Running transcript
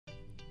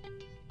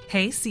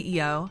Hey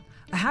CEO,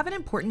 I have an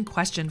important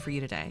question for you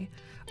today.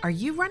 Are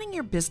you running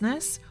your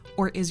business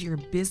or is your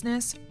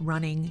business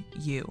running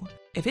you?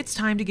 If it's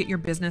time to get your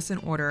business in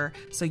order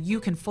so you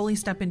can fully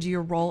step into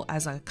your role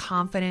as a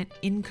confident,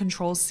 in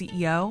control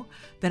CEO,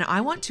 then I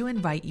want to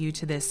invite you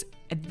to this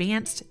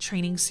advanced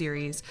training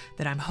series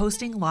that I'm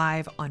hosting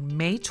live on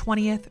May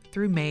 20th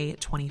through May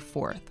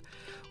 24th.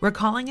 We're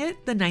calling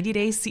it the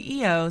 90-Day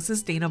CEO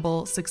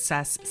Sustainable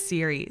Success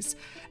Series.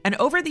 And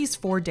over these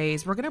 4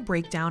 days, we're going to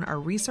break down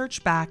our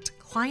research-backed,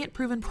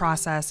 client-proven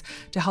process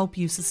to help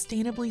you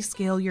sustainably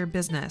scale your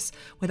business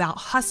without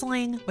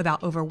hustling,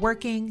 without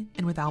overworking,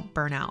 and without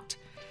burnout.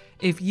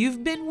 If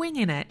you've been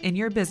winging it in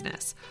your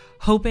business,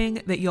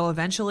 hoping that you'll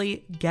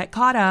eventually get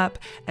caught up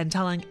and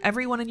telling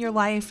everyone in your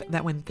life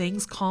that when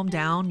things calm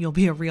down, you'll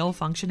be a real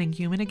functioning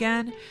human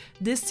again,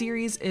 this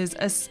series is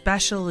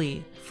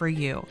especially for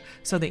you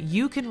so that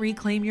you can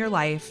reclaim your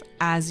life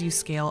as you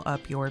scale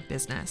up your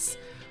business.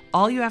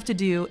 All you have to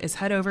do is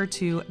head over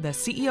to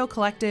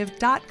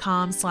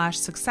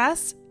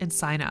theceocollective.com/success and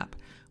sign up.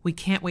 We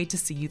can't wait to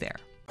see you there.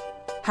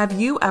 Have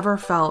you ever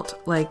felt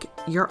like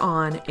you're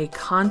on a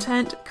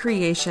content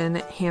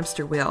creation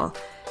hamster wheel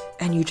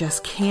and you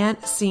just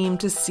can't seem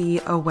to see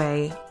a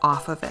way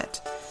off of it?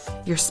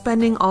 You're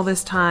spending all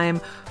this time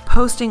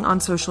posting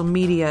on social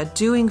media,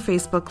 doing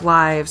Facebook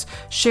Lives,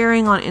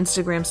 sharing on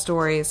Instagram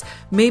stories.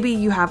 Maybe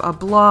you have a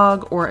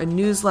blog or a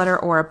newsletter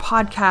or a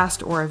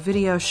podcast or a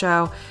video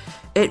show.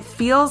 It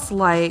feels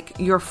like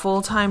your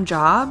full-time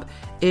job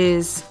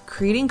is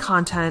creating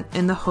content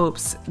in the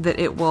hopes that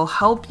it will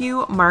help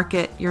you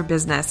market your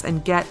business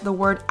and get the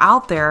word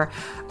out there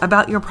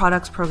about your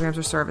products, programs,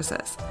 or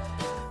services.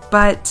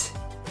 But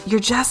you're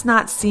just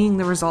not seeing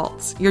the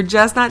results. You're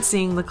just not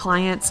seeing the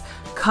clients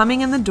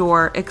coming in the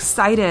door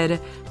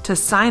excited to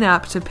sign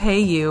up to pay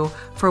you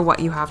for what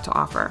you have to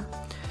offer.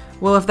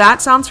 Well, if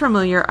that sounds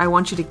familiar, I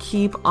want you to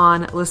keep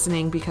on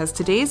listening because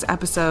today's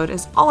episode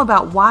is all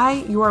about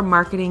why your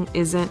marketing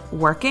isn't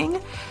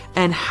working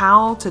and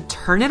how to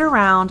turn it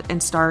around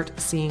and start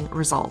seeing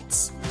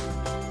results.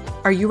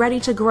 Are you ready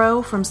to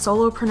grow from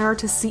solopreneur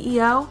to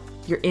CEO?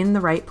 You're in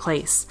the right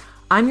place.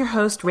 I'm your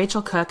host,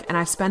 Rachel Cook, and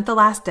I've spent the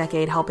last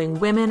decade helping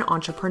women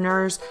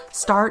entrepreneurs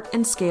start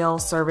and scale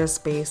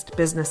service-based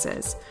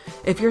businesses.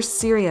 If you're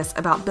serious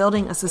about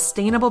building a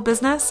sustainable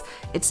business,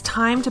 it's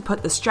time to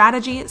put the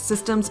strategy,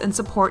 systems, and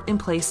support in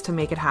place to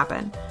make it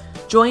happen.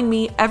 Join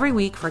me every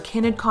week for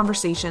candid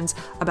conversations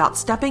about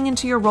stepping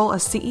into your role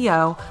as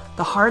CEO,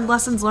 the hard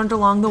lessons learned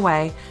along the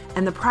way,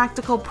 and the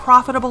practical,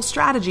 profitable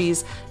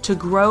strategies to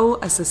grow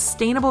a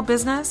sustainable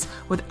business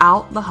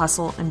without the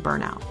hustle and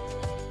burnout.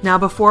 Now,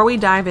 before we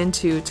dive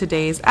into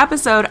today's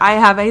episode, I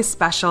have a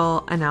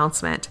special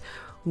announcement.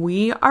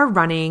 We are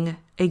running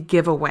a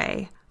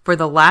giveaway for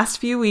the last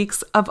few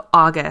weeks of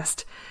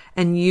August,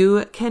 and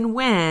you can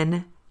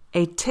win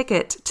a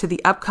ticket to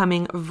the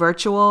upcoming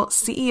virtual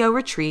CEO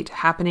retreat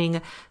happening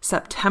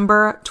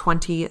September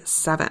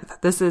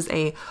 27th. This is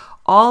a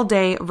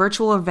all-day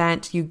virtual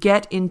event. You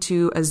get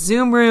into a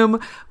Zoom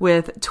room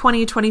with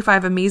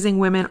 25 amazing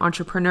women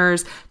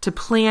entrepreneurs to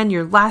plan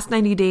your last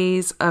 90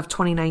 days of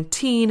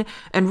 2019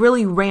 and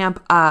really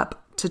ramp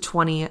up to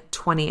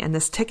 2020. And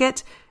this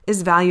ticket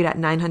is valued at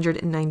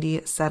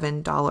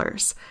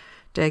 $997.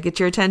 Did I get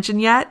your attention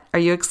yet? Are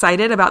you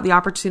excited about the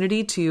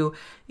opportunity to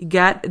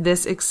get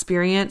this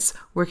experience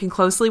working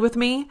closely with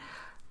me?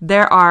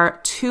 There are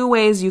 2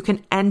 ways you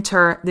can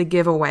enter the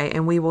giveaway,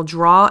 and we will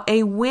draw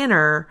a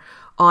winner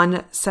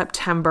on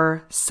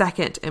September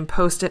 2nd and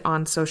post it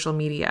on social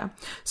media.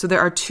 So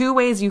there are 2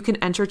 ways you can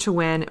enter to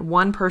win.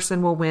 One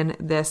person will win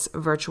this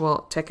virtual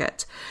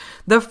ticket.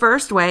 The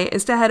first way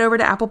is to head over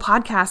to Apple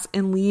Podcasts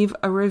and leave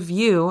a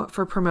review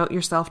for Promote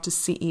Yourself to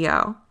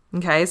CEO.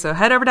 Okay, so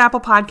head over to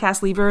Apple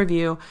Podcasts, leave a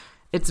review.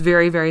 It's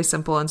very, very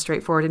simple and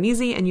straightforward and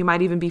easy, and you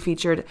might even be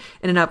featured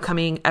in an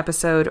upcoming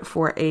episode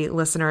for a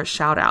listener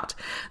shout out.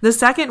 The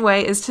second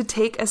way is to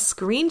take a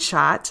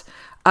screenshot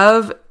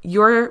of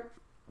your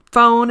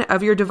phone,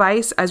 of your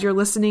device as you're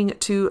listening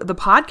to the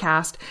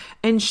podcast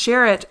and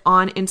share it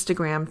on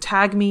Instagram.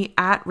 Tag me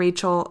at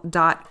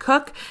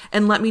rachel.cook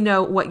and let me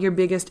know what your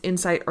biggest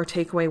insight or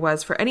takeaway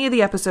was for any of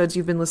the episodes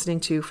you've been listening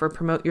to for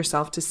Promote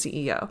Yourself to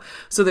CEO.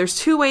 So there's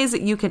 2 ways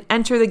that you can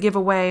enter the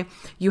giveaway.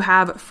 You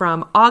have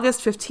from August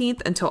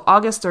 15th until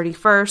August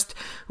 31st.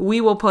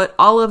 We will put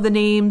all of the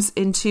names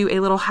into a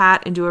little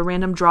hat and do a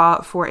random draw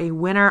for a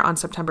winner on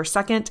September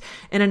 2nd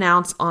and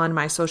announce on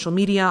my social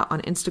media on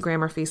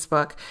Instagram or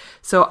Facebook.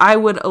 So I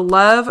would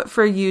love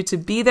for you to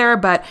be there,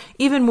 but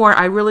even more,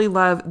 I really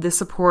love the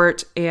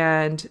support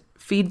and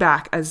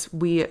feedback as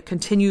we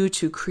continue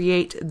to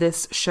create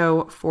this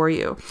show for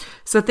you.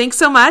 So thanks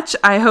so much.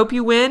 I hope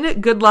you win.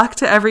 Good luck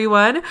to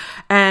everyone.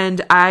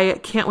 And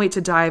I can't wait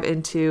to dive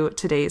into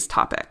today's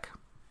topic.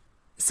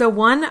 So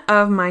one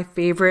of my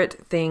favorite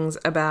things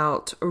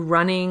about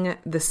running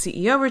the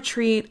CEO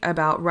retreat,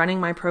 about running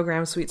my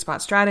program Sweet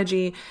Spot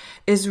Strategy,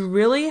 is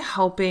really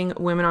helping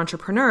women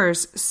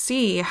entrepreneurs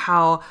see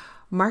how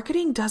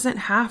marketing doesn't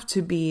have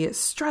to be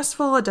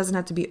stressful. It doesn't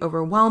have to be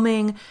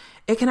overwhelming.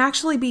 it can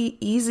actually be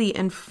easy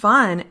and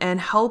fun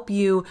and help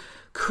you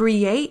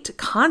create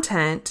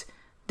content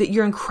that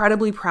you're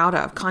incredibly proud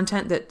of,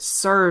 content that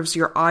serves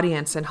your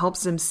audience and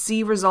helps them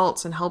see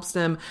results and helps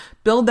them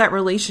build that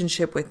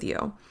relationship with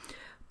you.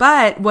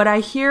 But what I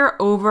hear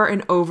over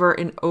and over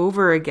and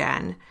over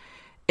again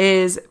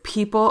is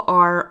people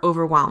are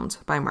overwhelmed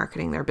by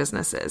marketing their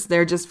businesses.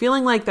 They're just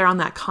feeling like they're on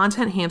that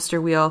content hamster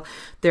wheel.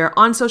 They're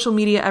on social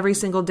media every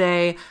single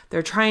day.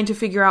 They're trying to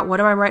figure out, what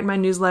do I write in my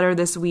newsletter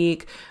this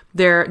week?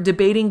 They're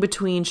debating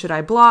between, should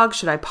I blog?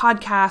 Should I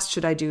podcast?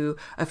 Should I do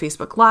a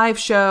Facebook Live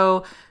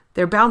show?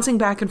 They're bouncing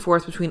back and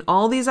forth between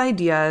all these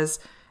ideas,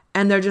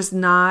 and they're just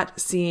not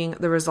seeing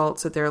the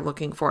results that they're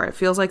looking for. It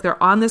feels like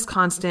they're on this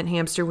constant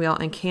hamster wheel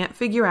and can't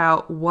figure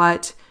out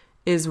what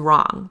is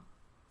wrong.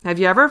 Have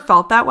you ever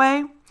felt that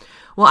way?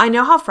 Well, I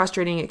know how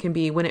frustrating it can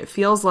be when it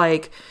feels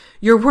like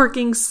you're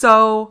working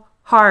so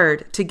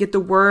hard to get the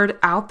word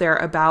out there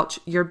about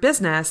your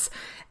business.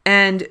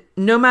 And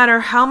no matter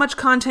how much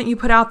content you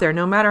put out there,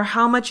 no matter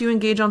how much you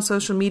engage on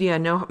social media,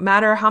 no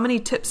matter how many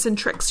tips and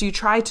tricks you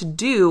try to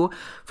do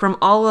from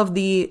all of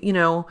the,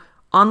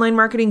 online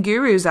marketing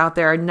gurus out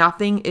there,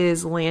 nothing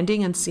is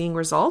landing and seeing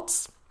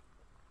results.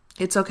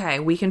 It's okay.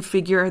 We can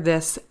figure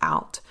this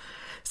out.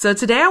 So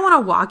today I want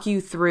to walk you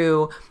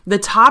through the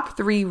top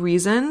 3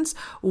 reasons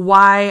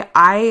why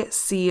I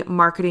see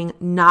marketing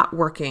not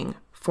working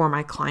for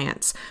my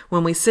clients.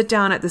 When we sit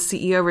down at the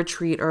CEO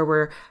retreat or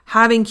we're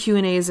having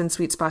Q&As in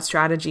Sweet Spot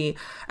Strategy,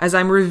 as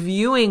I'm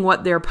reviewing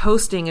what they're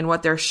posting and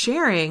what they're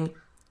sharing,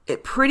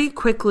 it pretty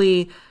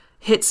quickly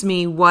hits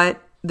me what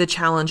the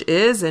challenge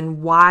is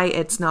and why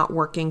it's not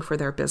working for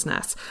their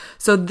business.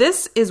 So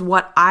this is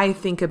what I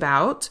think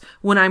about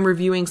when I'm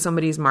reviewing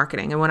somebody's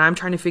marketing and when I'm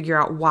trying to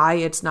figure out why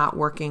it's not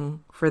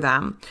working for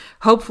them.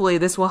 Hopefully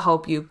this will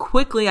help you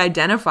quickly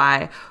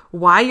identify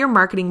why your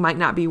marketing might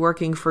not be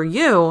working for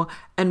you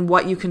and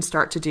what you can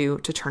start to do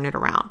to turn it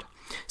around.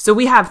 So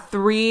we have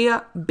 3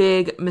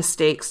 big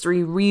mistakes,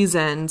 3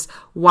 reasons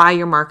why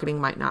your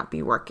marketing might not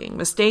be working.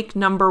 Mistake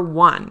number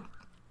 1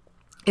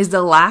 is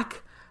the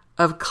lack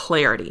of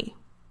clarity.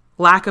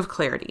 Lack of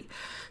clarity.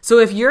 So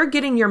if you're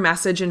getting your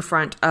message in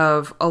front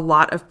of a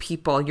lot of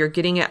people, you're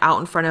getting it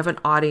out in front of an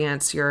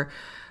audience, you're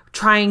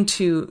trying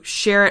to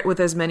share it with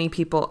as many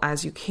people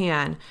as you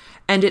can,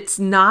 and it's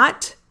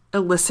not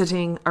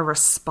eliciting a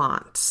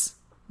response,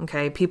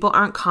 okay? People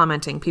aren't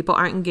commenting, people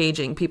aren't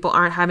engaging, people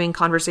aren't having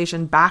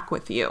conversation back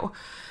with you,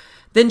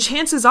 then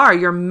chances are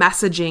your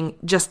messaging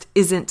just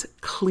isn't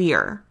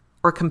clear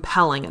or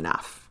compelling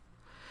enough.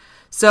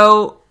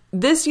 So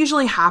this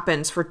usually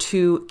happens for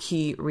 2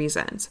 key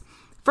reasons.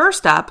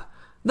 First up,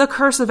 the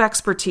curse of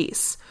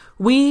expertise.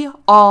 We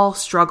all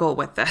struggle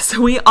with this.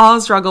 We all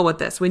struggle with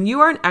this. When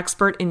you are an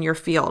expert in your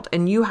field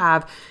and you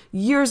have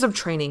years of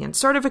training and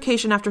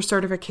certification after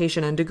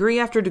certification and degree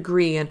after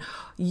degree and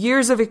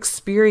years of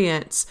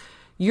experience,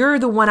 you're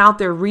the one out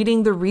there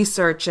reading the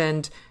research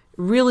and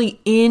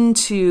really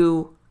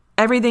into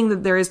everything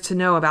that there is to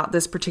know about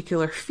this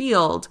particular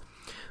field.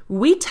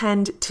 We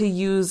tend to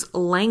use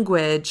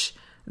language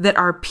that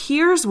our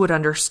peers would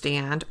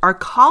understand, our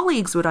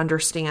colleagues would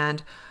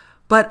understand,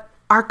 but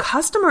our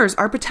customers,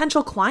 our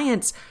potential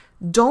clients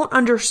don't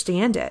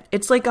understand it.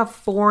 It's like a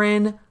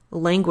foreign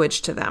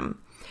language to them.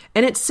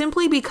 And it's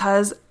simply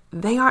because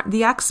they aren't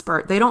the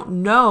expert. They don't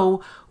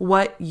know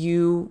what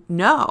you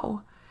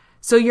know.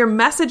 So your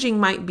messaging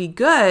might be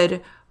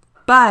good,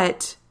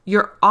 but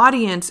your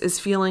audience is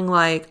feeling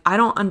like, I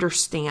don't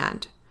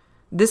understand.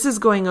 This is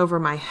going over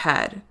my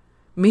head.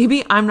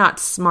 Maybe I'm not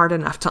smart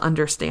enough to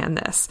understand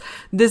this.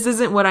 This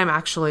isn't what I'm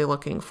actually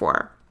looking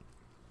for.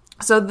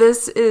 So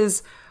this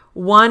is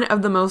one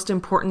of the most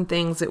important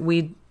things that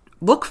we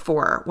look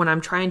for when I'm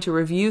trying to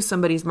review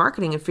somebody's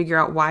marketing and figure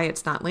out why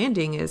it's not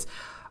landing is,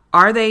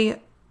 are they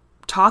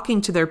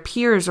talking to their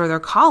peers or their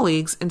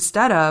colleagues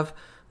instead of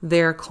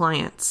their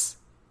clients?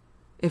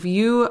 If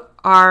you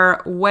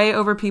are way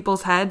over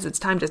people's heads, it's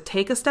time to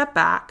take a step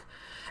back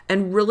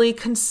and really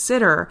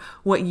consider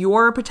what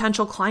your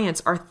potential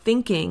clients are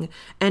thinking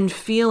and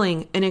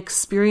feeling and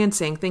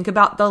experiencing. Think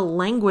about the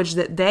language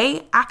that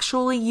they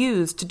actually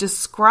use to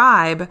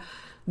describe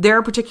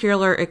their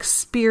particular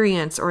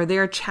experience or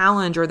their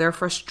challenge or their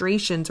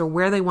frustrations or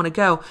where they want to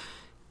go.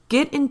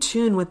 Get in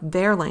tune with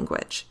their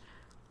language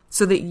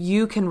so that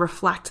you can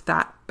reflect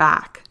that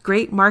back.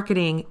 Great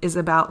marketing is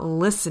about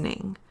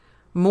listening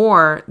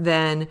more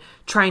than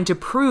trying to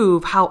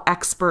prove how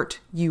expert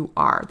you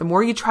are. The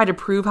more you try to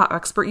prove how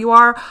expert you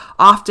are,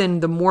 often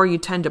the more you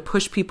tend to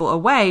push people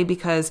away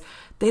because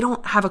they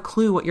don't have a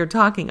clue what you're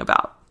talking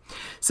about.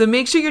 So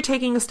make sure you're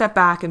taking a step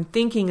back and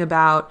thinking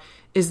about,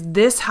 is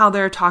this how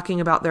they're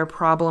talking about their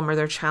problem or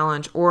their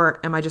challenge, or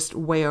am I just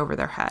way over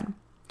their head?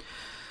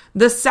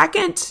 The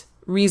second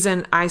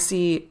reason I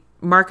see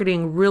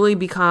marketing really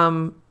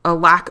become a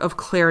lack of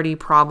clarity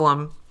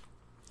problem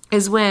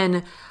is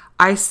when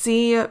I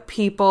see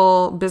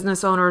people,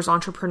 business owners,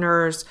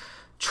 entrepreneurs,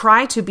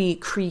 try to be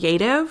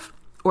creative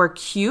or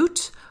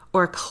cute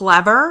or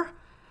clever,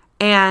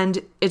 and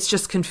it's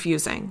just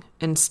confusing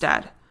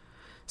instead.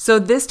 So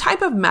this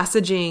type of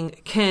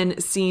messaging can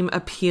seem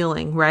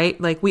appealing, right?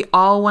 Like we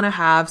all want to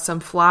have some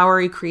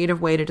flowery, creative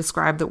way to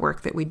describe the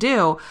work that we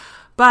do.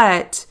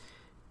 But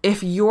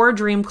if your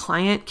dream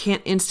client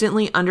can't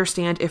instantly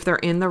understand if they're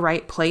in the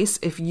right place,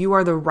 if you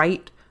are the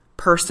right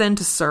person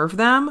to serve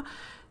them,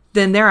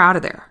 then they're out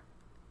of there.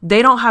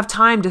 They don't have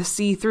time to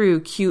see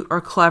through cute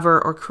or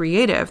clever or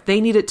creative. They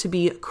need it to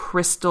be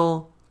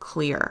crystal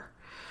clear.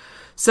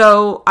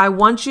 So I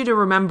want you to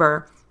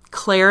remember,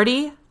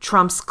 clarity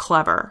trumps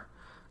clever.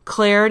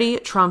 Clarity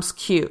trumps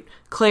cute.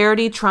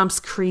 Clarity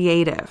trumps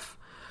creative.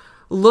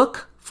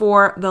 Look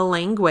for the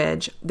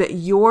language that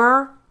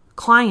your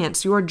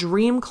clients, your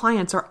dream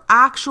clients, are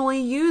actually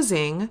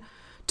using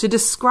to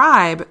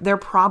describe their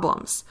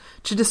problems,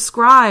 to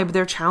describe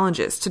their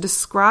challenges, to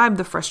describe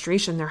the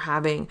frustration they're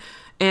having,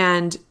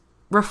 and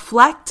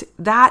reflect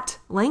that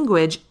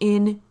language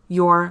in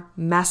your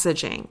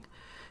messaging.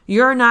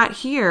 You're not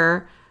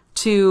here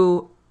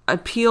to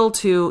appeal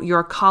to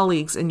your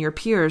colleagues and your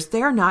peers.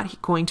 They're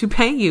not going to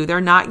pay you. They're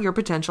not your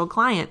potential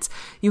clients.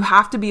 You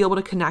have to be able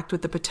to connect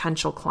with the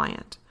potential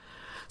client.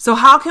 So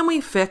how can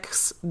we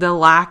fix the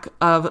lack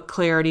of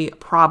clarity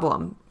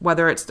problem?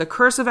 Whether it's the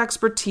curse of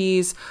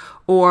expertise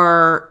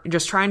or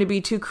just trying to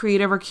be too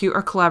creative or cute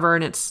or clever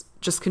and it's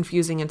just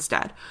confusing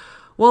instead.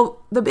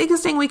 Well, the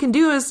biggest thing we can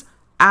do is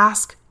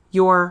ask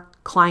your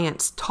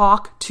clients.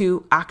 Talk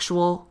to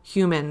actual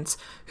humans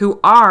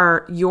who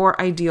are your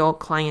ideal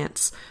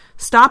clients.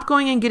 Stop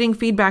going and getting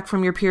feedback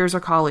from your peers or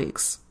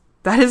colleagues.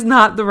 That is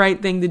not the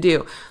right thing to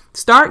do.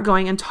 Start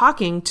going and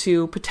talking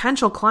to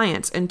potential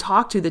clients and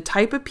talk to the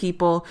type of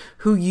people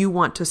who you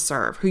want to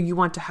serve, who you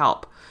want to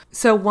help.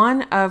 So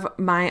one of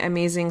my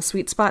amazing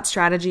Sweet Spot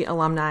Strategy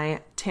alumni,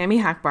 Tammy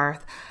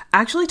Hackbarth,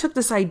 actually took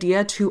this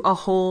idea to a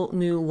whole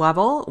new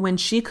level when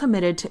she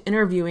committed to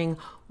interviewing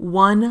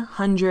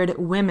 100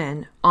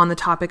 women on the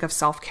topic of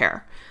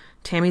self-care.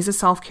 Tammy's a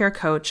self-care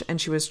coach, and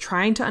she was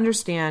trying to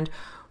understand,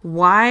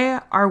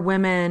 why are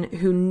women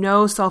who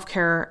know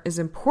self-care is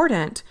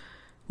important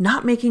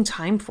not making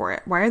time for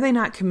it? Why are they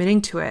not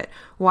committing to it?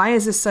 Why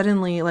is this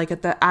suddenly like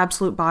at the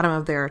absolute bottom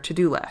of their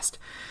to-do list?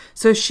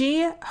 So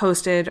she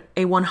hosted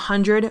a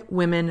 100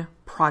 women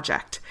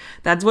project.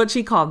 That's what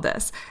she called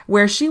this,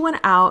 where she went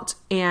out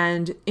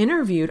and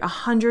interviewed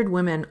 100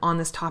 women on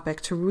this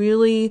topic to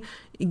really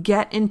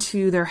get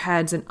into their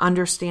heads and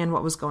understand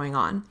what was going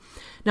on.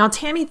 Now,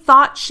 Tammy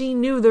thought she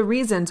knew the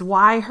reasons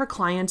why her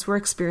clients were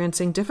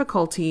experiencing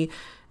difficulty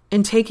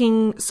in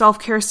taking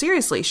self-care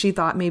seriously. She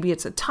thought maybe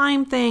it's a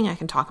time thing. I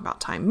can talk about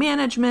time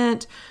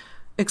management,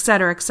 et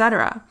cetera, et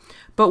cetera.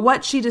 But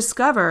what she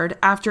discovered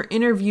after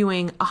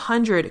interviewing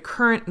 100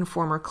 current and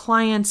former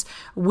clients,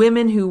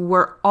 women who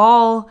were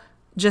all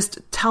just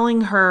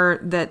telling her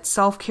that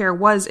self-care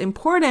was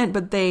important,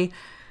 but they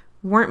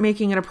weren't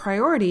making it a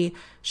priority,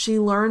 she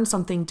learned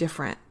something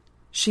different.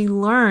 She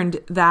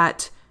learned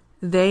that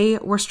they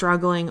were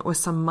struggling with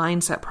some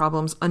mindset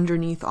problems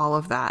underneath all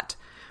of that.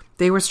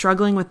 They were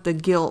struggling with the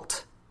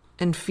guilt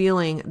and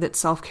feeling that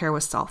self-care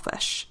was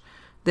selfish.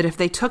 That if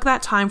they took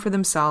that time for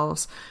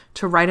themselves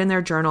to write in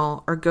their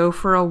journal or go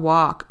for a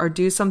walk or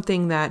do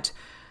something that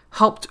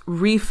helped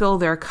refill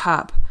their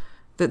cup,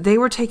 that they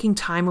were taking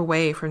time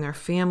away from their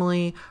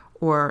family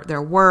or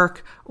their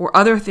work or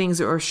other things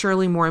that were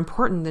surely more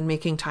important than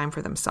making time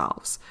for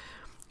themselves.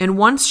 And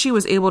once she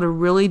was able to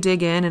really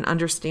dig in and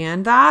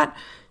understand that,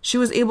 she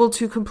was able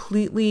to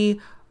completely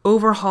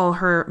overhaul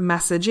her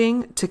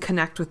messaging to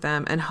connect with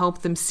them and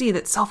help them see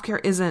that self-care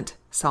isn't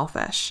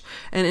selfish.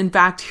 And in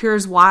fact,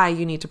 here's why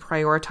you need to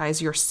prioritize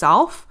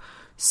yourself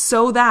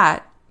so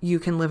that you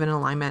can live in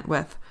alignment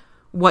with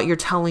what you're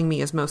telling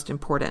me is most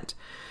important.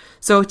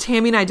 So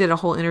Tammy and I did a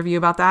whole interview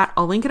about that.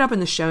 I'll link it up in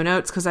the show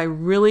notes because I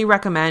really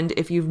recommend,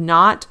 if you've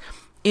not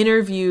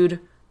interviewed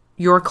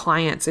your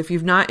clients, if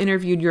you've not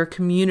interviewed your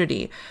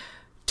community,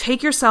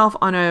 take yourself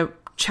on a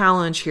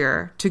challenge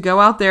here to go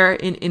out there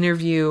and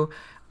interview.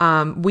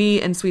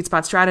 We in Sweet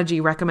Spot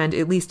Strategy recommend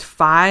at least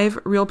 5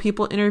 real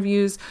people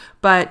interviews,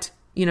 but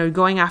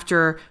going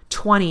after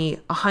 20,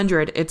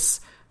 100, it's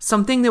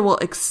something that will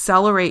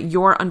accelerate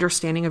your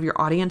understanding of your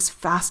audience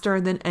faster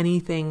than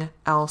anything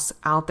else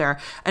out there.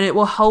 And it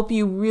will help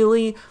you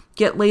really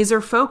get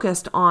laser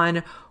focused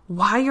on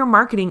why your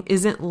marketing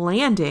isn't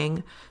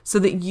landing so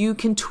that you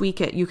can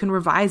tweak it, you can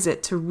revise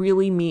it to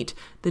really meet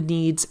the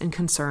needs and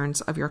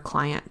concerns of your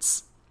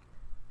clients.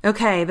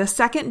 Okay, the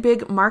second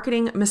big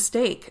marketing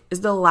mistake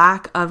is the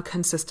lack of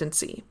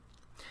consistency.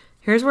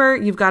 Here's where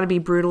you've got to be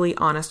brutally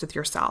honest with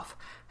yourself.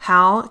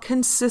 How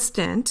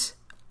consistent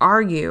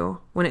are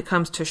you when it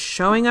comes to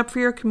showing up for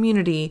your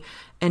community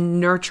and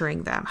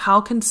nurturing them?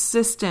 How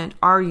consistent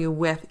are you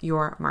with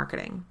your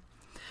marketing?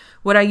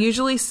 What I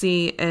usually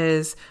see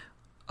is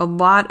a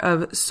lot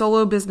of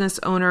solo business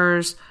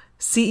owners,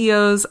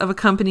 CEOs of a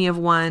company of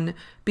one,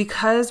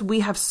 because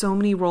we have so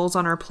many roles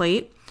on our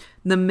plate,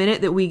 the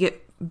minute that we get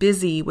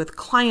busy with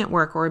client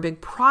work or a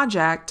big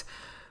project,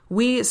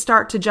 we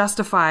start to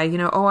justify,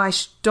 I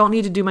don't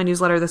need to do my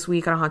newsletter this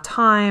week. I don't have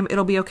time.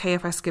 It'll be okay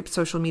if I skip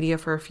social media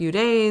for a few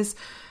days.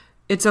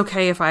 It's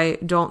okay if I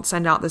don't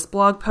send out this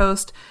blog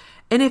post.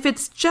 And if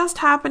it's just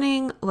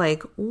happening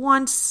like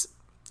once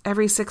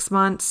every 6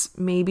 months,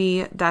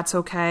 maybe that's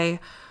okay.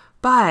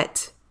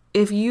 But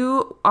if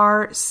you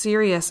are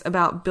serious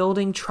about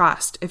building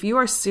trust, if you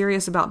are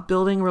serious about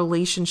building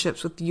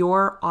relationships with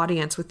your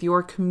audience, with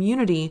your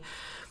community,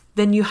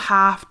 then you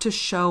have to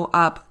show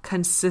up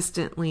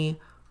consistently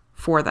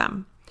for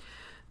them.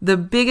 The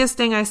biggest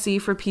thing I see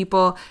for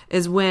people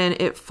is when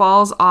it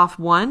falls off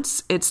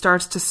once, it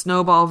starts to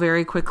snowball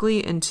very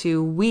quickly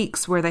into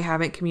weeks where they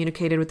haven't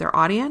communicated with their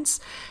audience.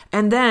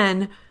 And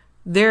then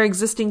their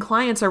existing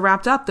clients are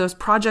wrapped up, those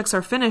projects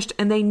are finished,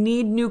 and they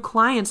need new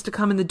clients to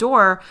come in the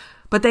door,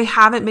 but they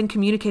haven't been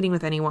communicating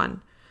with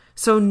anyone.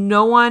 So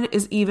no one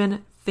is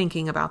even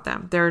thinking about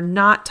them. They're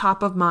not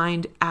top of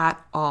mind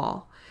at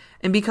all.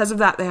 And because of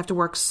that, they have to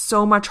work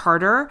so much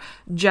harder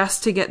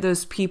just to get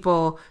those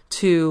people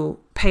to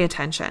pay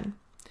attention.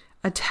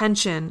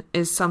 Attention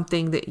is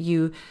something that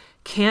you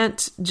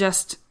can't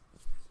just,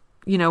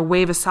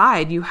 wave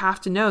aside. You have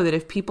to know that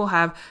if people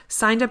have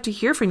signed up to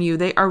hear from you,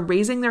 they are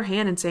raising their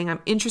hand and saying,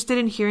 I'm interested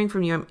in hearing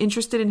from you. I'm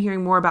interested in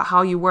hearing more about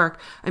how you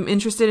work. I'm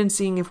interested in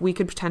seeing if we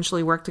could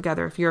potentially work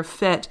together, if you're a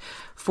fit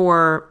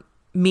for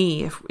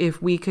me,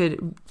 if we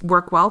could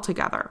work well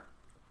together.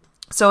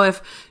 So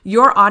if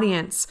your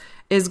audience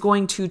is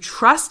going to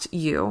trust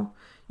you,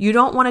 you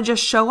don't want to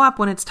just show up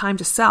when it's time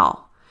to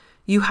sell.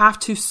 You have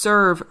to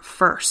serve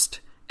first.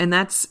 And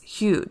that's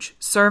huge.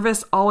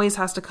 Service always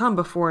has to come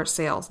before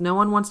sales. No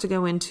one wants to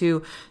go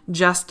into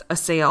just a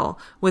sale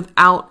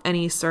without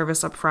any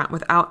service up front,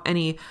 without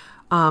any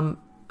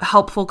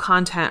helpful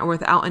content, or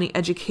without any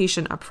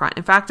education up front.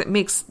 In fact, it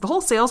makes the whole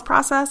sales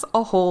process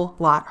a whole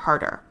lot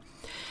harder.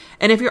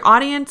 And if your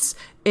audience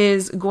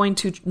is going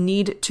to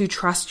need to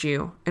trust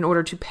you in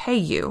order to pay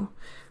you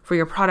for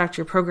your product,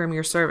 your program,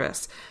 your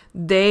service,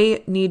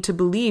 they need to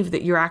believe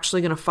that you're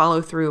actually going to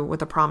follow through with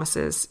the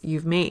promises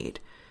you've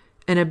made.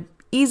 And a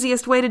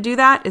easiest way to do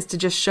that is to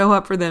just show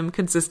up for them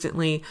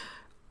consistently,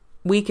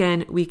 week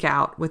in, week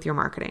out with your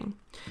marketing.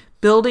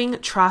 Building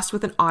trust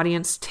with an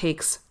audience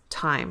takes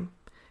time.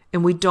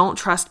 And we don't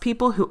trust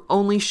people who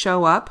only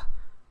show up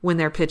when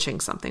they're pitching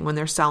something, when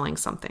they're selling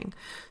something.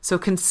 So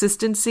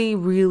consistency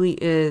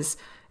really is,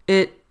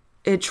 it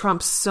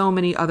trumps so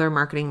many other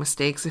marketing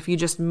mistakes. If you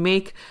just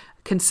make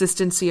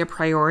consistency a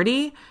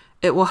priority,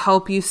 it will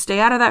help you stay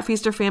out of that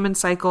feast or famine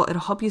cycle.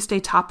 It'll help you stay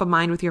top of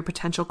mind with your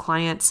potential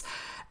clients.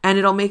 And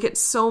it'll make it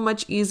so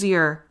much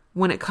easier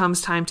when it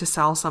comes time to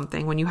sell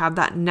something, when you have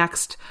that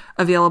next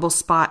available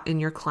spot in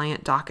your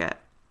client docket.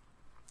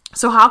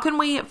 So how can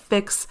we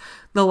fix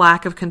the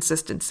lack of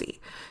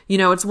consistency?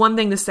 It's one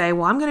thing to say,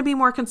 well, I'm going to be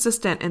more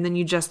consistent, and then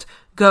you just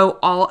go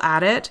all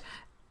at it.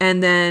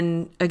 And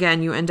then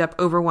again, you end up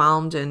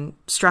overwhelmed and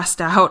stressed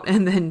out,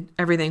 and then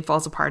everything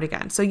falls apart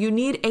again. So you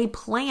need a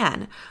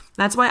plan.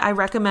 That's why I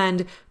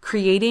recommend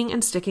creating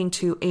and sticking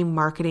to a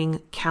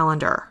marketing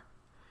calendar.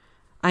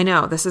 I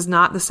know this is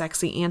not the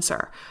sexy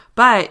answer,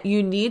 but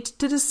you need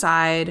to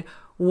decide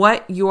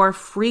what your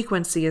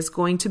frequency is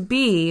going to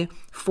be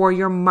for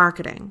your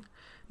marketing.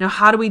 Now,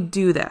 how do we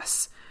do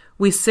this?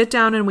 We sit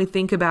down and we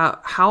think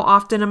about how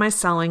often am I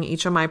selling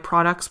each of my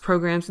products,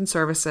 programs, and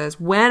services?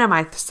 When am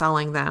I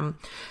selling them?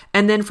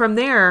 And then from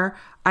there,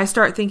 I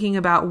start thinking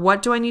about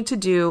what do I need to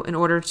do in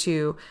order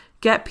to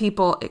get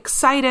people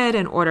excited,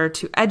 in order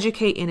to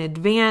educate in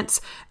advance,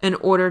 in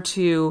order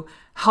to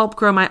help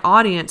grow my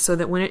audience so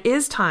that when it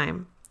is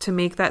time to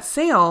make that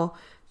sale,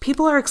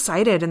 people are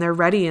excited and they're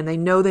ready and they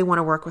know they want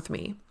to work with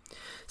me.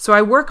 So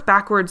I work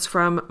backwards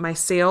from my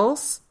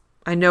sales.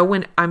 I know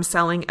when I'm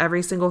selling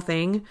every single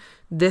thing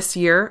this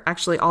year,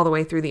 actually all the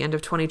way through the end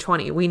of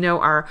 2020. We know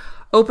our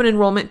open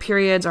enrollment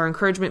periods, our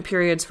encouragement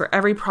periods for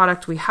every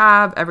product we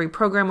have, every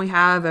program we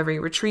have, every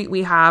retreat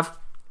we have.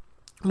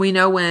 We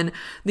know when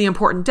the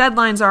important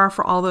deadlines are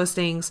for all those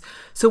things.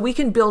 So we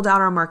can build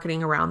out our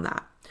marketing around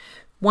that.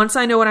 Once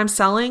I know what I'm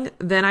selling,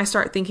 then I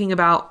start thinking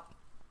about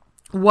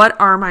what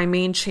are my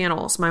main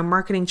channels, my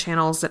marketing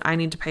channels that I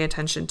need to pay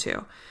attention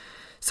to.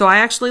 So I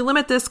actually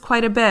limit this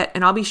quite a bit,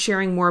 and I'll be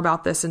sharing more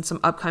about this in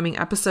some upcoming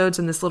episodes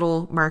in this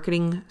little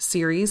marketing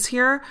series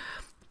here.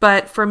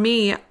 But for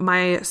me,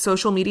 my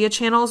social media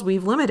channels,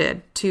 we've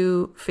limited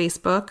to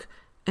Facebook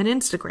and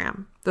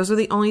Instagram. Those are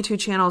the only two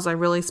channels I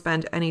really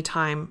spend any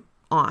time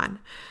on.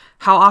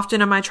 How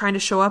often am I trying to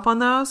show up on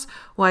those?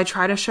 Well, I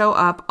try to show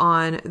up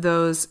on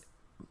those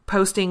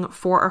posting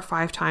 4 or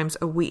 5 times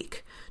a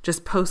week.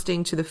 Just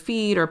posting to the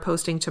feed or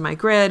posting to my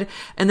grid.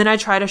 And then I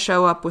try to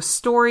show up with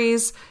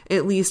stories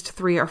at least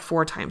 3 or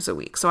 4 times a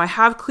week. So I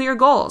have clear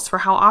goals for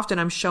how often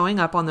I'm showing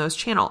up on those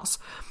channels.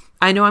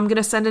 I know I'm going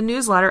to send a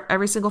newsletter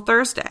every single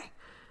Thursday.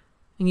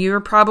 And you're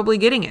probably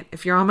getting it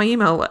if you're on my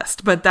email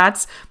list. But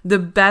that's the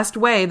best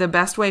way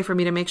for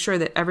me to make sure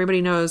that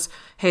everybody knows,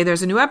 hey,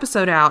 there's a new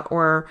episode out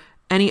or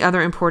any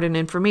other important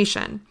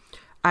information.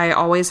 I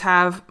always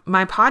have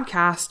my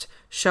podcast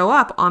show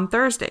up on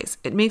Thursdays.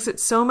 It makes it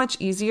so much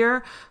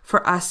easier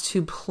for us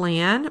to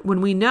plan when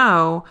we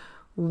know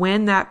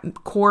when that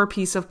core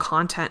piece of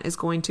content is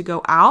going to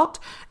go out.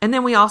 And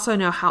then we also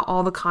know how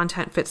all the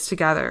content fits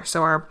together.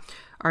 So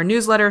our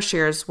newsletter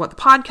shares what the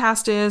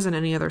podcast is and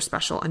any other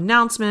special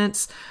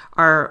announcements.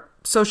 Our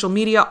social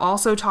media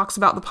also talks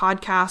about the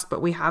podcast,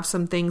 but we have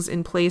some things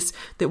in place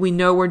that we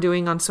know we're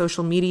doing on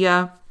social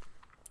media.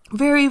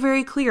 Very,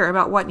 very clear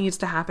about what needs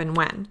to happen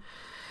when.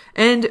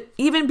 And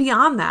even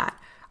beyond that,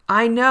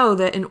 I know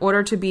that in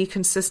order to be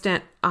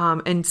consistent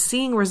and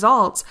seeing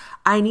results,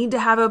 I need to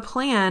have a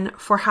plan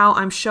for how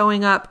I'm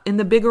showing up in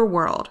the bigger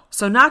world.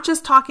 So not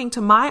just talking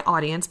to my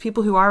audience,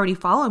 people who already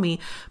follow me,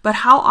 but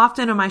how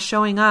often am I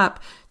showing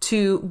up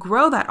to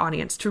grow that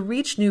audience, to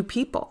reach new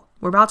people?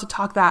 We're about to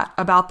talk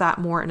about that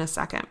more in a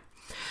second.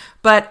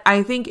 But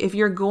I think if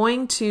you're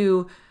going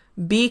to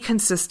be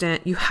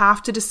consistent, you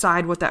have to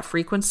decide what that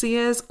frequency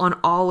is on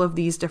all of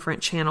these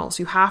different channels.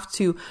 You have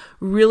to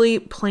really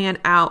plan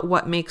out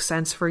what makes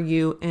sense for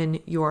you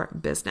in your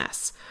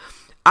business.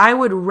 I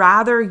would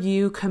rather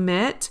you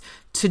commit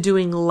to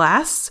doing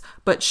less,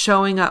 but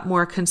showing up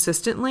more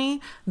consistently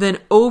than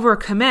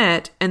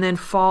overcommit and then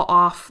fall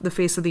off the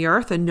face of the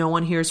earth and no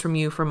one hears from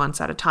you for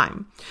months at a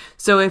time.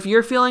 So if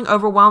you're feeling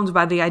overwhelmed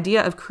by the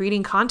idea of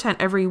creating content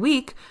every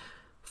week,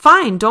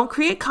 fine, don't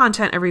create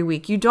content every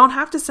week. You don't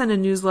have to send a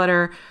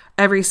newsletter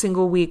every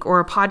single week or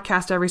a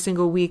podcast every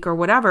single week or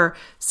whatever.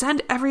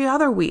 Send every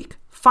other week.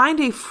 Find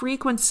a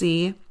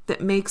frequency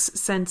that makes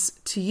sense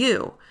to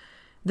you,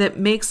 that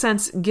makes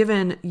sense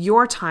given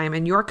your time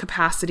and your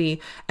capacity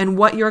and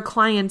what your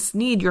clients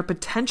need, your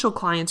potential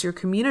clients, your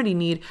community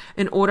need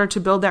in order to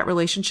build that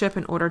relationship,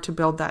 in order to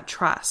build that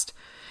trust.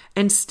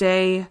 And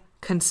stay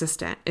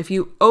consistent. If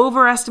you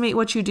overestimate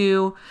what you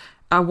do,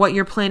 what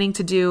you're planning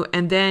to do,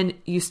 and then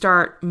you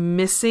start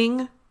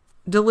missing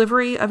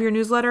delivery of your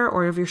newsletter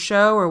or of your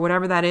show or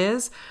whatever that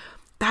is,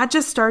 that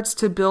just starts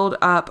to build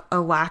up a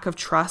lack of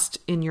trust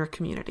in your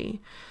community.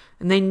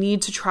 And they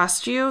need to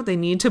trust you. They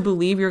need to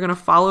believe you're going to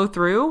follow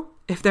through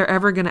if they're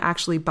ever going to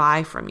actually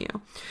buy from you.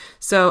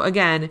 So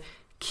again,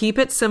 keep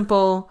it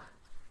simple.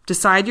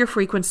 Decide your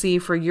frequency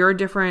for your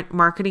different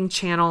marketing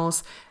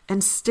channels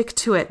and stick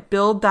to it.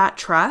 Build that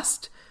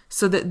trust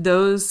so that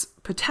those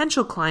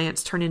potential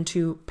clients turn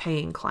into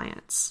paying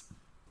clients.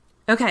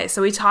 Okay,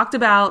 so we talked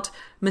about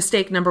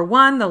mistake number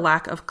 1, the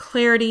lack of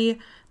clarity.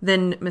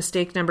 Then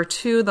mistake number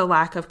 2, the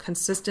lack of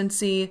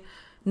consistency.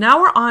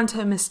 Now we're on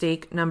to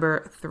mistake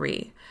number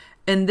 3.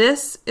 And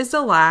this is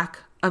the lack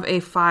of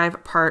a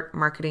 5-part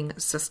marketing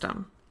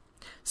system.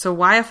 So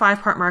why a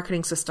 5-part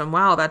marketing system?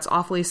 Wow, that's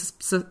awfully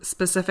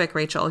specific,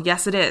 Rachel.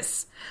 Yes, it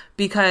is.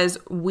 Because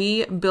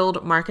we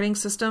build marketing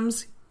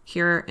systems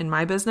here in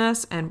my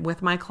business and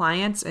with my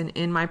clients and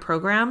in my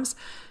programs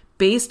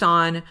based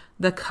on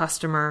the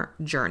customer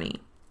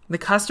journey. The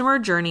customer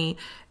journey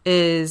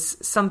is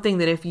something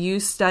that if you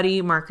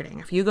study marketing,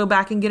 if you go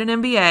back and get an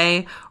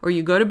MBA or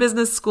you go to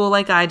business school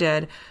like I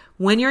did,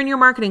 when you're in your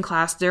marketing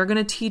class, they're going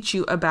to teach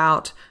you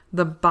about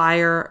the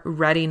buyer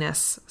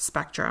readiness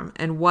spectrum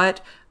and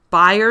what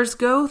buyers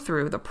go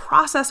through, the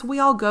process we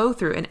all go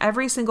through in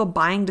every single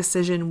buying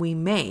decision we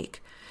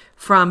make.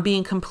 From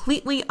being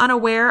completely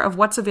unaware of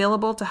what's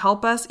available to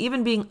help us,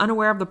 even being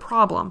unaware of the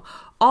problem,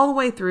 all the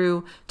way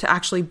through to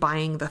actually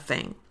buying the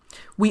thing.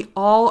 We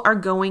all are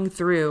going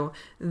through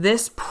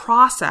this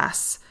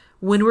process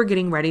when we're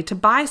getting ready to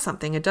buy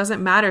something. It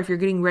doesn't matter if you're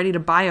getting ready to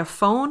buy a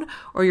phone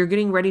or you're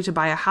getting ready to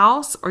buy a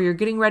house or you're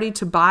getting ready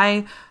to buy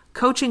a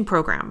coaching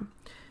program.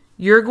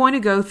 You're going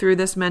to go through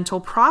this mental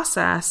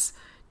process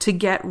to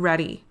get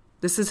ready.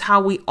 This is how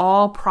we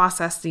all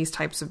process these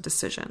types of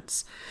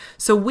decisions.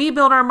 So we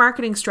build our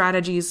marketing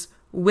strategies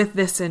with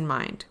this in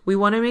mind. We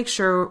want to make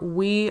sure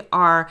we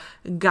are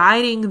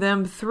guiding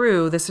them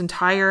through this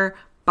entire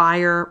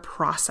buyer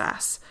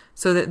process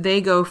so that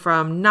they go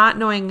from not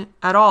knowing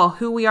at all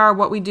who we are,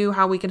 what we do,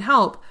 how we can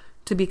help,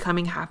 to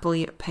becoming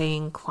happily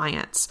paying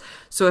clients.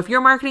 So if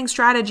your marketing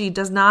strategy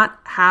does not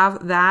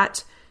have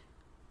that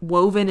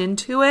woven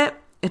into it,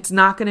 it's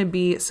not going to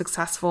be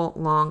successful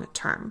long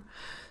term.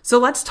 So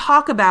let's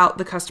talk about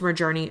the customer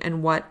journey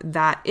and what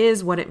that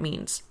is, what it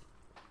means.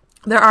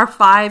 There are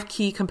 5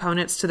 key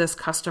components to this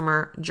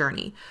customer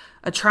journey: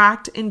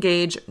 attract,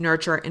 engage,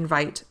 nurture,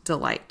 invite,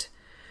 delight.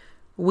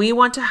 We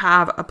want to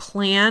have a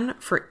plan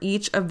for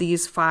each of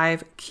these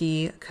 5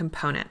 key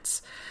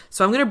components.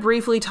 So I'm going to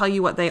briefly tell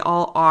you what they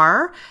all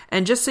are.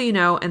 And just so you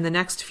know, in the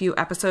next few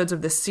episodes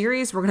of this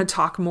series, we're going to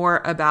talk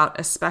more about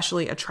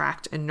especially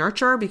attract and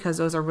nurture because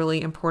those are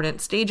really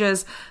important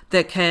stages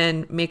that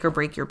can make or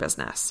break your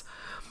business.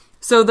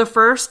 So the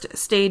first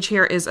stage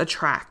here is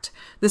attract.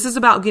 This is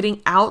about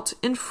getting out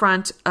in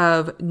front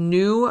of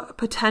new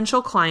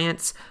potential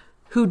clients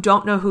who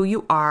don't know who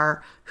you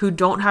are, who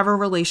don't have a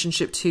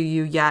relationship to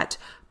you yet,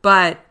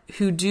 but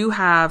who do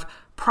have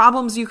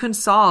problems you can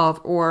solve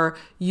or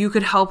you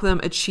could help them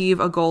achieve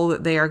a goal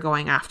that they are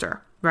going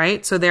after,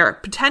 right? So they're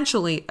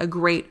potentially a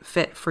great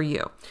fit for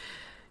you.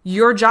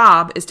 Your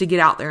job is to get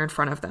out there in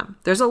front of them.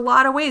 There's a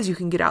lot of ways you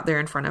can get out there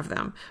in front of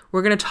them.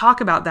 We're going to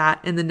talk about that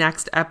in the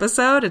next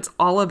episode. It's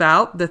all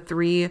about the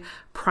 3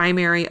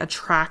 primary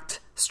attract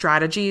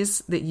strategies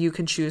that you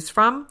can choose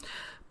from.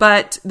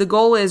 But the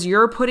goal is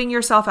you're putting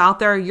yourself out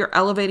there, you're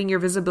elevating your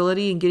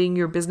visibility and getting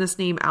your business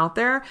name out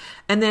there,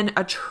 and then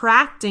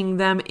attracting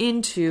them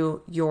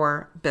into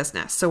your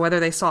business. So whether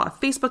they saw a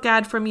Facebook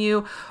ad from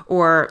you,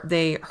 or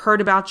they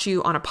heard about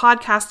you on a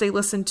podcast they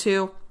listened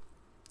to,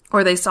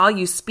 or they saw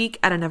you speak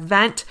at an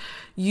event,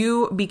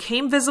 you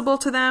became visible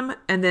to them,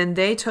 and then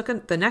they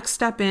took the next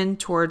step in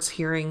towards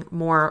hearing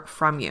more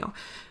from you.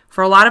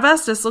 For a lot of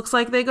us, this looks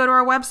like they go to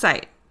our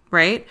website,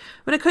 right?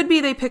 But it could be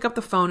they pick up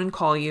the phone and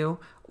call you,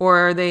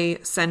 or they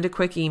send a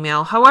quick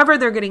email. However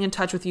they're getting in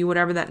touch with you,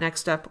 whatever that next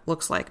step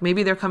looks like.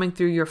 Maybe they're coming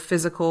through your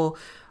physical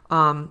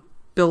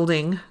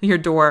building, your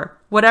door.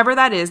 Whatever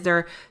that is,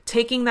 they're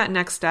taking that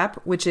next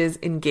step, which is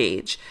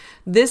engage.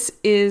 This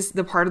is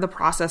the part of the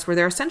process where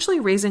they're essentially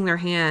raising their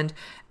hand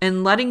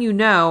and letting you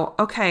know,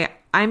 okay,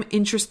 I'm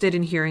interested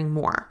in hearing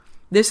more.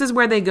 This is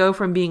where they go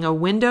from being a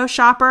window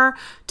shopper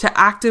to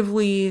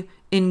actively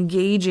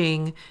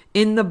engaging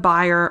in the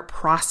buyer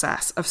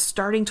process of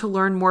starting to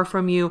learn more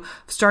from you,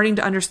 starting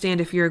to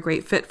understand if you're a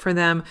great fit for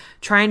them,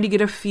 trying to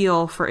get a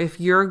feel for if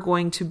you're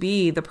going to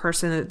be the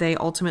person that they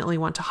ultimately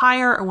want to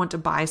hire or want to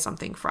buy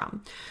something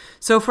from.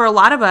 So for a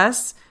lot of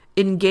us,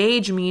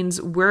 engage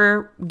means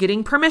we're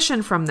getting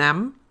permission from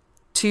them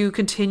to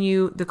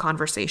continue the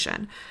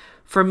conversation.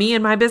 For me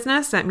and my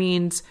business, that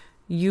means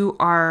you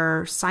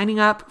are signing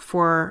up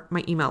for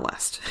my email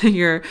list.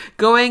 You're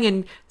going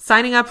and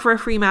signing up for a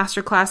free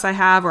masterclass I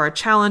have, or a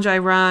challenge I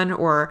run,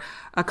 or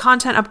a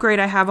content upgrade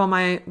I have on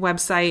my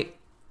website.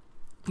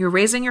 You're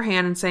raising your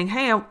hand and saying,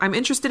 hey, I'm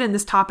interested in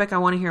this topic. I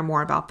want to hear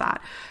more about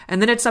that.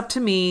 And then it's up to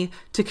me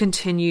to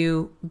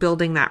continue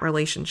building that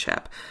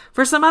relationship.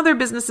 For some other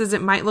businesses,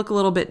 it might look a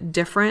little bit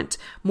different.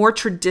 More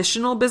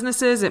traditional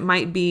businesses, it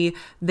might be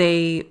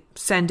they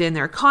send in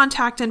their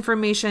contact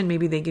information.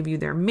 Maybe they give you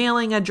their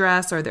mailing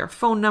address or their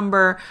phone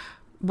number.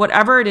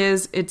 Whatever it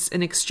is, it's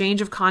an exchange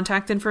of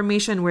contact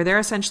information where they're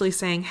essentially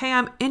saying, hey,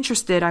 I'm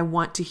interested. I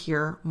want to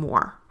hear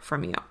more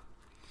from you.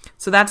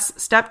 So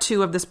that's step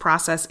 2 of this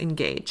process,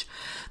 engage.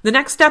 The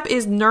next step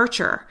is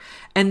nurture.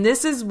 And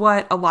this is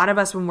what a lot of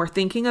us, when we're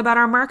thinking about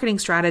our marketing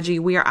strategy,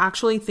 we are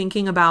actually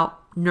thinking about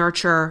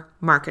nurture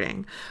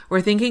marketing.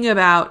 We're thinking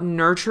about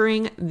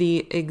nurturing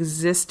the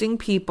existing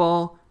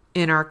people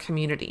in our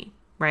community,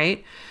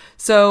 right?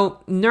 So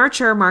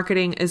nurture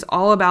marketing is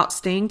all about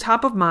staying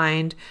top of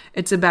mind.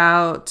 It's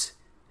about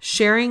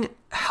sharing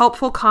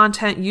helpful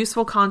content,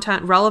 useful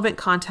content, relevant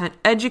content,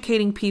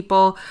 educating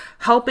people,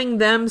 helping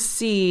them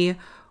see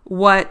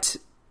what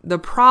the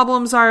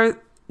problems are,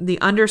 the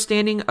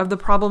understanding of the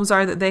problems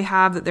are that they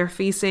have, that they're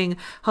facing,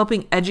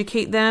 helping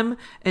educate them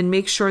and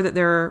make sure that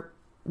they're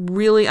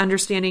really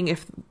understanding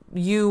if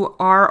you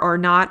are or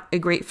not a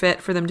great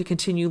fit for them to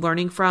continue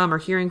learning from or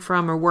hearing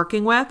from or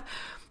working with.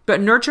 But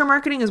nurture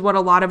marketing is what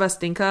a lot of us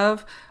think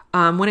of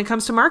when it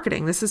comes to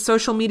marketing. This is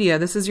social media.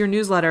 This is your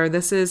newsletter.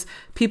 This is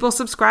people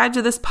subscribe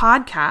to this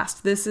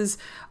podcast. This is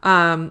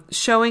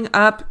showing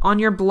up on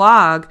your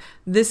blog.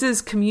 This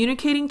is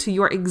communicating to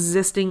your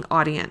existing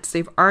audience.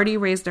 They've already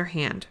raised their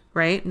hand,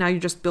 right? Now you're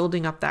just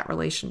building up that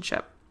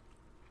relationship.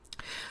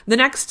 The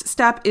next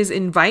step is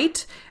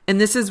invite. And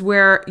this is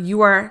where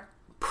you are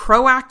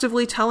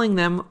proactively telling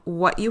them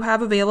what you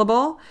have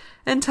available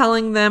and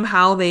telling them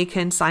how they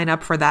can sign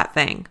up for that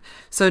thing.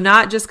 So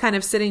not just kind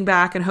of sitting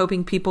back and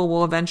hoping people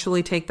will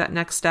eventually take that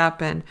next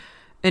step and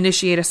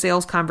initiate a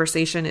sales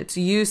conversation. It's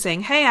you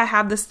saying, hey, I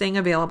have this thing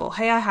available.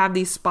 Hey, I have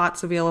these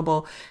spots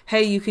available.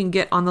 Hey, you can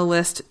get on the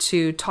list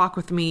to talk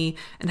with me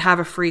and have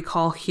a free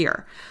call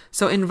here.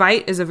 So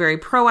invite is a very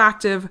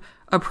proactive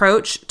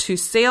approach to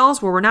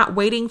sales where we're not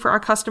waiting for our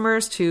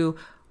customers to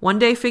one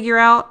day figure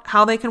out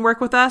how they can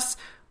work with us.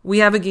 We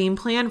have a game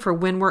plan for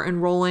when we're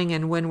enrolling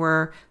and when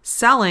we're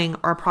selling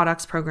our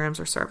products, programs,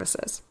 or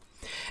services.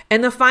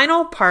 And the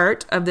final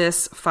part of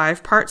this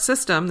 5-part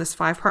system, this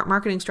 5-part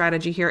marketing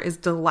strategy here, is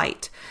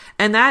delight.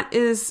 And that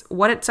is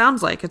what it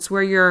sounds like. It's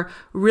where you're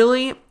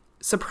really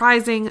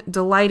surprising,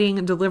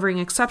 delighting, delivering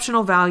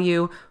exceptional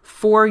value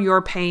for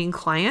your paying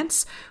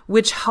clients,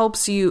 which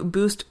helps you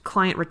boost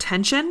client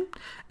retention.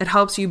 It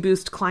helps you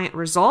boost client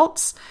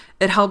results.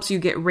 It helps you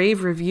get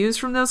rave reviews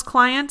from those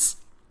clients.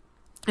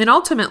 And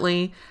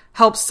ultimately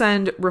helps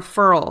send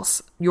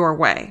referrals your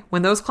way.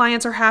 When those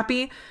clients are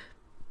happy,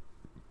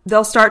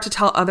 they'll start to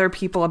tell other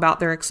people about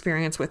their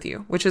experience with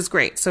you, which is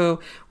great. So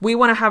we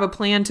want to have a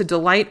plan to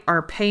delight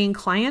our paying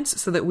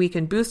clients so that we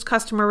can boost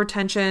customer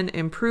retention,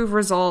 improve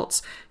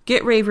results,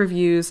 get rave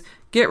reviews,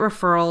 get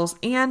referrals,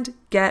 and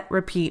get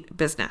repeat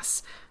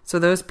business. So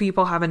those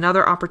people have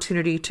another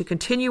opportunity to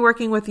continue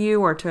working with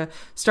you or to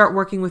start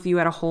working with you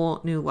at a whole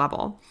new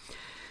level.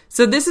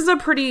 So this is a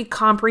pretty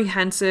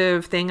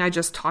comprehensive thing I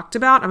just talked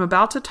about. I'm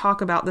about to talk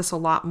about this a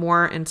lot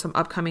more in some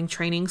upcoming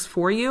trainings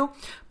for you.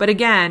 But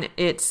again,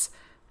 it's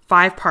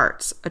 5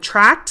 parts.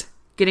 Attract,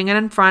 getting it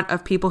in front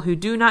of people who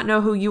do not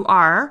know who you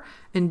are,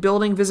 and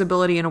building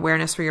visibility and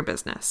awareness for your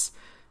business.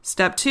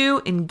 Step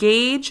 2,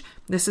 engage.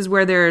 This is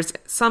where there's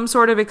some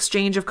sort of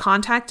exchange of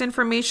contact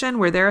information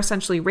where they're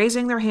essentially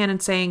raising their hand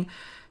and saying,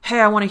 hey,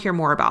 I want to hear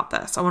more about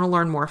this. I want to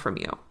learn more from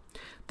you.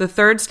 The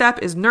third step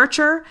is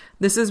nurture.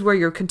 This is where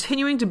you're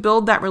continuing to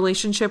build that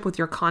relationship with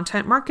your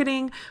content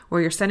marketing, where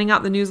you're sending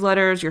out the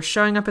newsletters, you're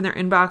showing up in their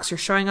inbox, you're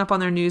showing up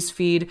on their news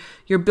feed,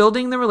 you're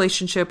building the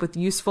relationship with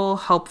useful,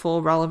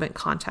 helpful, relevant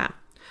content.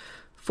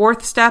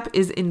 Fourth step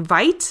is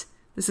invite.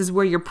 This is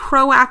where you're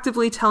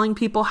proactively telling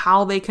people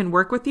how they can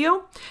work with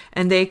you,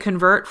 and they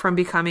convert from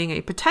becoming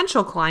a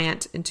potential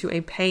client into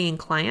a paying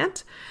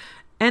client.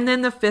 And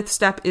then the fifth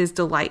step is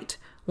delight.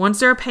 Once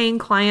they're a paying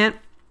client,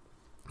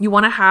 you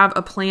want to have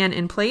a plan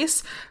in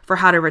place for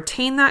how to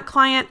retain that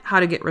client, how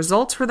to get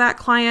results for that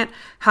client,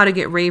 how to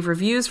get rave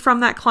reviews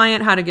from that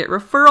client, how to get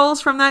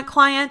referrals from that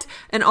client,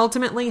 and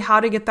ultimately how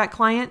to get that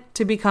client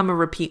to become a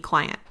repeat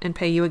client and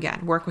pay you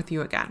again, work with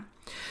you again.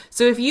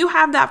 So if you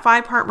have that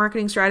 5-part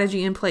marketing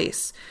strategy in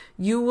place,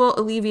 you will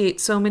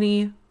alleviate so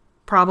many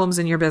problems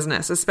in your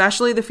business,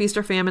 especially the feast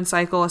or famine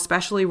cycle,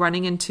 especially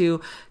running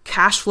into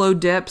cash flow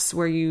dips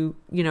where you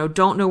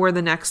don't know where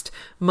the next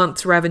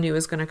month's revenue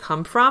is going to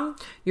come from.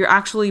 You're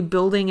actually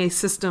building a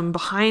system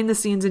behind the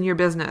scenes in your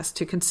business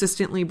to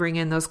consistently bring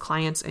in those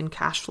clients and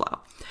cash flow.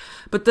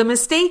 But the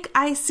mistake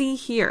I see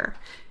here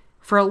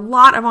for a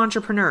lot of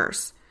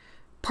entrepreneurs,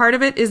 part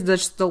of it is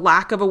the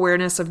lack of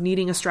awareness of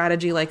needing a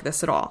strategy like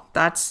this at all.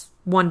 That's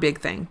one big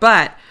thing.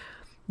 But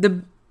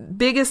the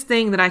biggest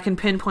thing that I can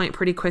pinpoint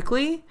pretty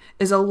quickly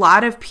is a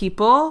lot of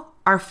people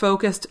are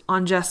focused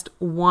on just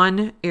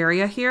one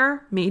area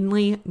here,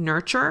 mainly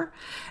nurture,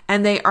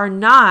 and they are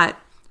not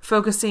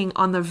focusing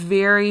on the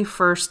very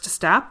first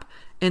step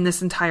in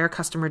this entire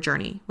customer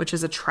journey, which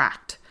is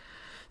attract.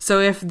 So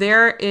if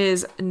there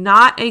is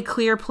not a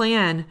clear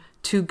plan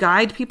to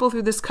guide people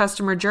through this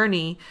customer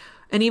journey,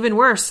 and even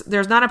worse,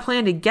 there's not a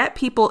plan to get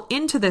people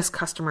into this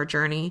customer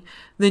journey,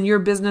 then your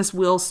business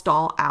will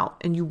stall out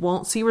and you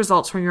won't see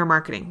results from your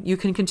marketing. You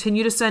can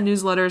continue to send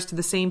newsletters to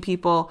the same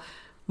people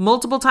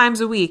multiple times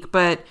a week,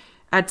 but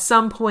at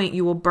some point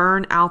you will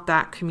burn out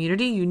that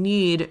community. You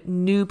need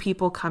new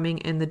people coming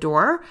in the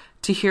door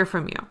to hear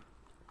from you.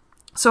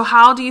 So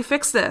how do you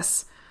fix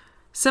this?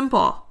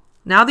 Simple.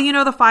 Now that you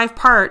know the 5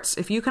 parts,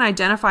 if you can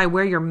identify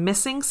where you're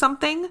missing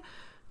something,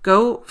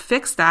 go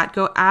fix that,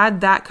 go add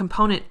that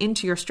component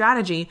into your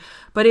strategy.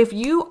 But if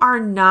you are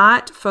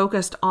not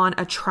focused on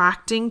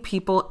attracting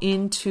people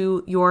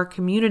into your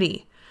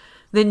community,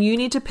 then you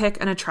need to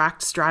pick an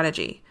attract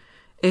strategy.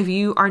 If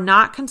you are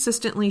not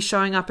consistently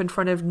showing up in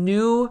front of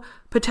new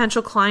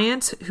potential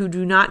clients who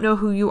do not know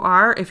who you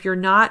are, if you're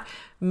not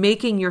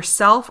making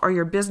yourself or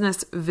your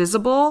business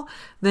visible,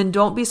 then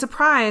don't be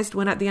surprised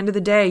when at the end of the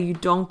day, you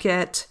don't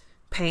get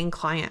paying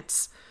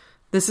clients.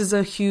 This is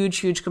a huge,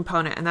 huge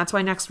component. And that's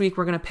why next week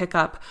we're going to pick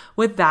up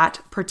with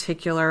that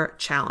particular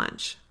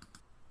challenge.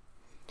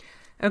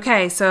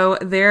 Okay, so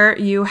there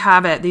you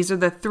have it. These are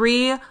the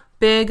 3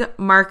 big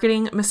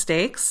marketing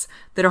mistakes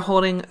that are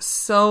holding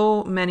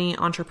so many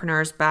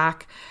entrepreneurs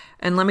back.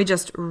 And let me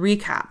just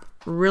recap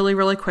really,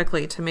 really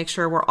quickly to make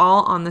sure we're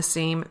all on the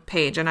same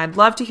page. And I'd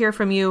love to hear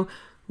from you.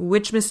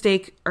 Which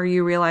mistake are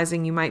you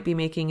realizing you might be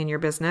making in your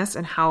business,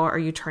 and how are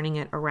you turning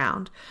it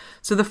around?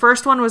 So the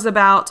first one was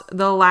about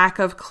the lack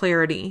of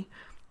clarity.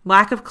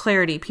 Lack of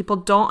clarity. People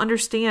don't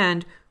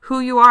understand who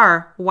you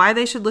are, why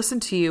they should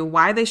listen to you,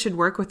 why they should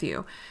work with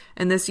you.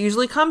 And this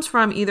usually comes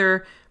from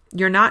either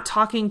you're not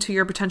talking to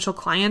your potential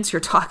clients, you're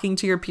talking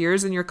to your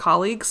peers and your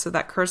colleagues, so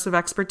that curse of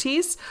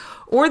expertise,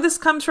 or this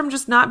comes from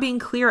just not being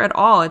clear at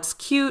all. It's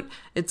cute,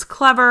 it's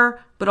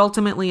clever, but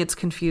ultimately it's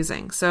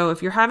confusing. So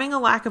if you're having a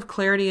lack of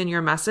clarity in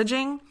your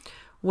messaging,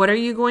 what are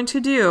you going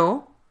to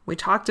do? We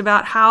talked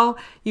about how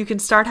you can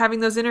start having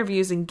those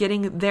interviews and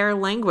getting their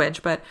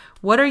language, but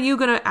what are you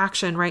going to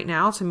action right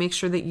now to make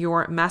sure that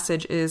your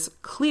message is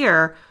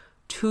clear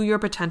to your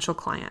potential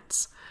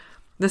clients?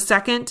 The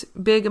second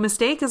big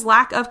mistake is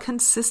lack of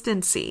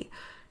consistency.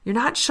 You're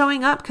not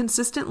showing up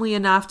consistently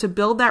enough to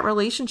build that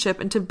relationship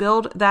and to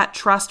build that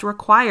trust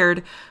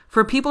required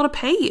for people to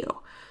pay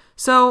you.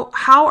 So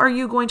how are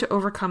you going to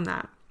overcome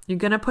that? You're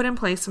going to put in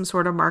place some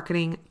sort of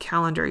marketing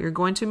calendar. You're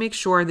going to make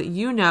sure that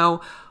you know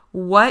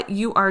what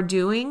you are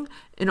doing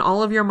in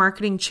all of your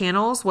marketing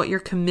channels, what you're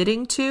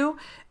committing to,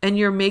 and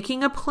you're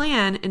making a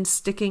plan and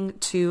sticking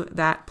to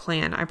that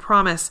plan. I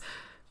promise,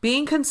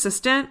 being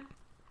consistent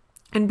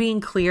and being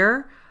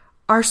clear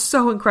are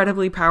so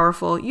incredibly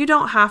powerful. You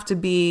don't have to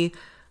be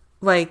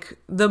like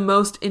the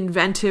most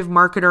inventive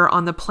marketer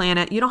on the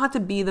planet. You don't have to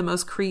be the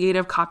most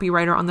creative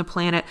copywriter on the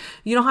planet.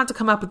 You don't have to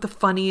come up with the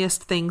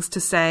funniest things to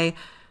say.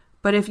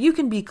 But if you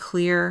can be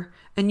clear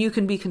and you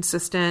can be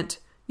consistent,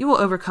 you will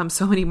overcome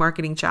so many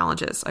marketing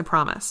challenges, I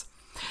promise.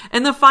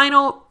 And the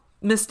final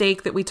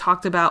mistake that we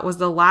talked about was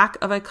the lack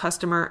of a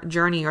customer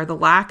journey, or the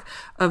lack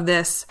of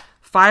this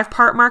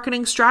 5-part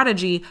marketing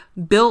strategy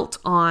built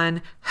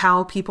on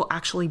how people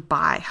actually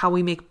buy, how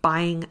we make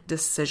buying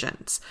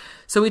decisions.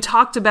 So we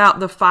talked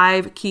about the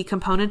 5 key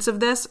components of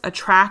this: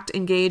 attract,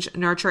 engage,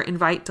 nurture,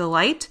 invite,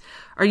 delight.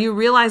 Are you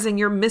realizing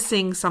you're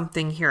missing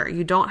something here?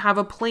 You don't have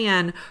a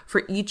plan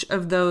for each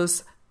of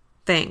those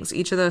things,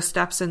 each of those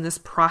steps in this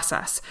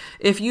process.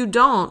 If you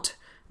don't,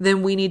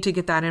 then we need to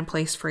get that in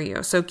place for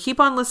you. So keep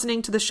on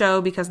listening to the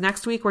show, because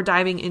next week we're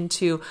diving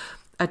into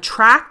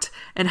Attract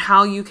and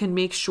how you can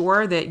make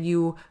sure that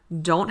you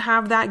don't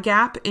have that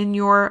gap in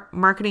your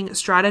marketing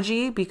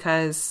strategy,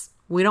 because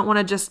we don't want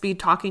to just be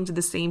talking to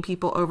the same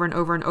people over and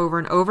over and over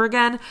and over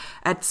again.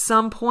 At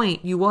some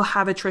point, you will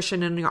have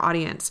attrition in your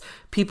audience.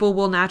 People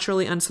will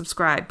naturally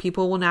unsubscribe.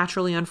 People will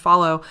naturally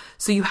unfollow.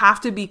 So you have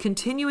to be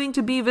continuing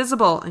to be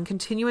visible and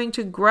continuing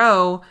to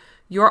grow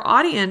your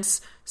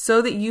audience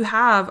so that you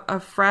have a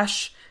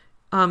fresh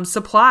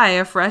supply,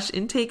 a fresh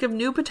intake of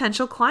new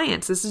potential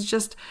clients. This is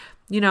just,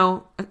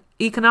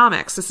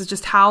 economics. This is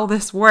just how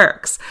this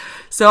works.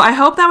 So I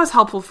hope that was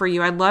helpful for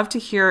you. I'd love to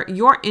hear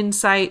your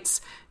insights,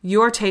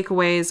 your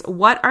takeaways.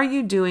 What are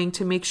you doing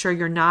to make sure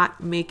you're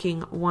not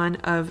making one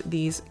of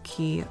these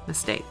key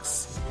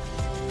mistakes?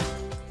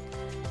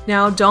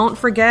 Now, don't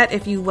forget,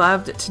 if you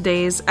loved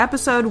today's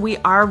episode, we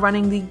are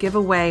running the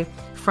giveaway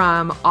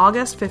from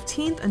August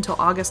 15th until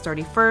August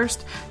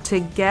 31st to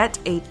get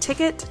a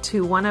ticket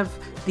to one of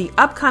the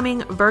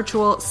upcoming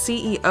virtual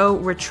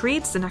CEO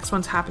retreats. The next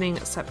one's happening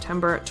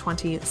September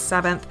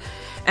 27th.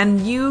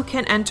 And you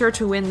can enter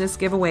to win this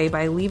giveaway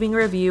by leaving a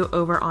review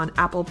over on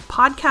Apple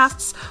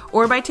Podcasts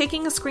or by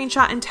taking a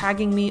screenshot and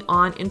tagging me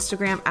on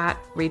Instagram at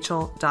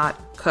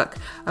rachel.cook.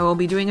 I will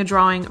be doing a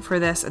drawing for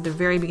this at the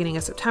very beginning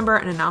of September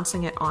and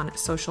announcing it on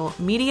social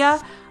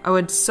media. I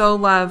would so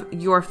love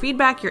your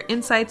feedback, your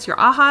insights, your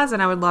ahas,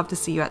 and I would love to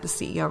see you at the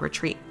CEO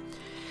retreat.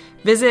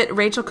 Visit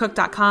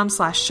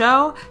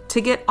rachelcook.com/show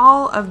to get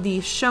all of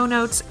the show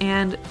notes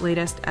and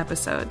latest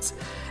episodes.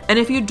 And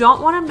if you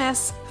don't want to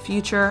miss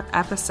future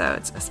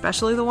episodes,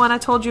 especially the one I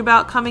told you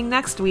about coming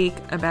next week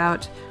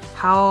about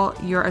how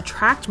your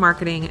Attract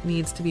marketing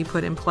needs to be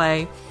put in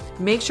play,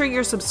 make sure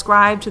you're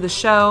subscribed to the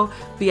show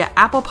via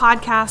Apple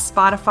Podcasts,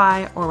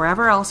 Spotify, or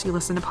wherever else you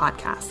listen to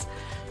podcasts.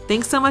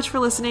 Thanks so much for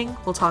listening.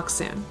 We'll talk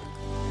soon.